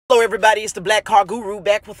Hello everybody, it's the Black Car Guru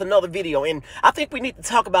back with another video, and I think we need to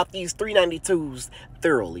talk about these 392s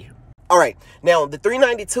thoroughly. Alright, now the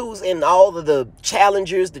 392s and all of the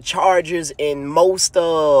Challengers, the Chargers, and most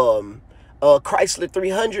Chrysler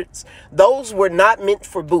 300s, those were not meant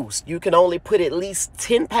for boost. You can only put at least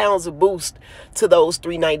 10 pounds of boost to those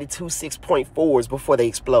 392 6.4s before they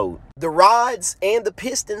explode. The rods and the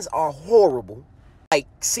pistons are horrible, like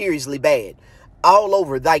seriously bad. All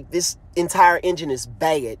over, like this entire engine is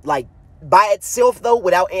bad. Like by itself though,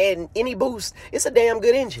 without adding any boost, it's a damn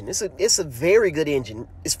good engine. It's a very good engine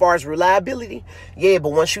as far as reliability. Yeah,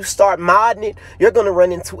 but once you start modding it, you're gonna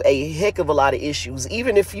run into a heck of a lot of issues.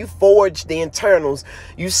 Even if you forge the internals,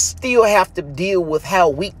 you still have to deal with how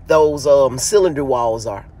weak those cylinder walls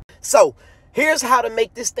are. So here's how to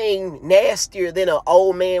make this thing nastier than an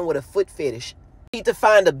old man with a foot fetish. You need to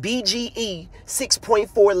find a BGE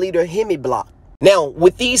 6.4 liter Hemi block. Now,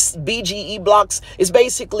 with these BGE blocks, it's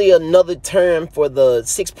basically another term for the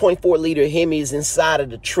 6.4 liter Hemis inside of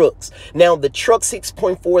the trucks. Now, the truck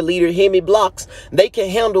 6.4 liter Hemi blocks, they can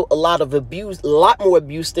handle a lot of abuse, a lot more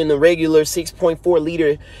abuse than the regular 6.4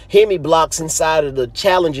 liter Hemi blocks inside of the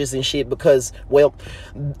Challengers and shit because, well,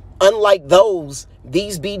 unlike those,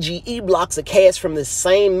 these BGE blocks are cast from the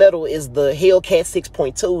same metal as the HELLCAT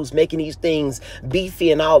 6.2s, making these things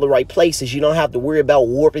beefy in all the right places. You don't have to worry about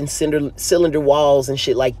warping cylinder walls and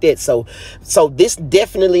shit like that. So this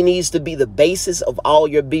definitely needs to be the basis of all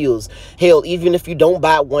your builds. Hell, even if you don't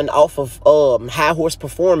buy one off of High Horse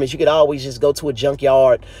Performance, you could always just go to a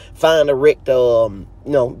junkyard, find a wrecked find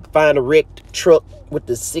a wrecked truck with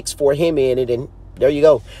the 6.4 Hemi in it, and there you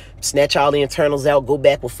go. Snatch all the internals out, go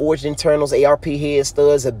back with forged internals, ARP head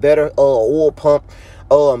studs, a better oil pump,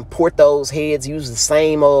 port those heads, use the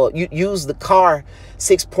same, use the car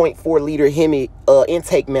 6.4 liter Hemi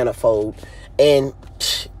intake manifold, and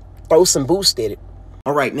throw some boost at it.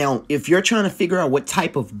 All right, now, if you're trying to figure out what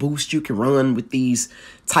type of boost you can run with these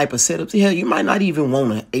type of setups, hell, you might not even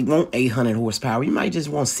want 800 horsepower. You might just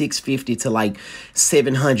want 650 to like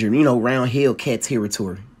 700, around Hellcat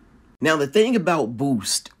territory. Now, the thing about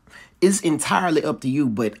boost is entirely up to you,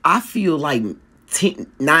 but I feel like 9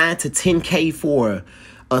 to 10K for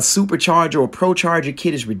a supercharger or pro charger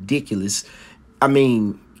kit is ridiculous. I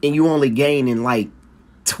mean, and you only gaining like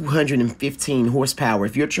 215 horsepower.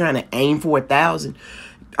 If you're trying to aim for 1,000,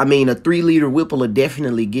 I mean, a 3 liter Whipple will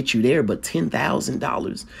definitely get you there, but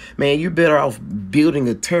 $10,000, man, you're better off building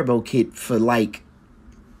a turbo kit for like,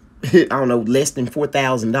 I don't know, less than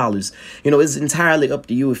 $4,000. It's entirely up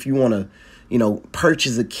to you if you want to,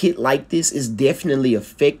 purchase a kit like this. Is definitely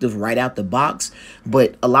effective right out the box,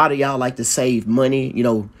 but a lot of y'all like to save money,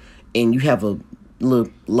 and you have a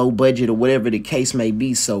little low budget or whatever the case may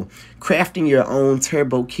be. So crafting your own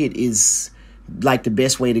turbo kit is like the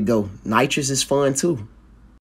best way to go. Nitrous is fun too.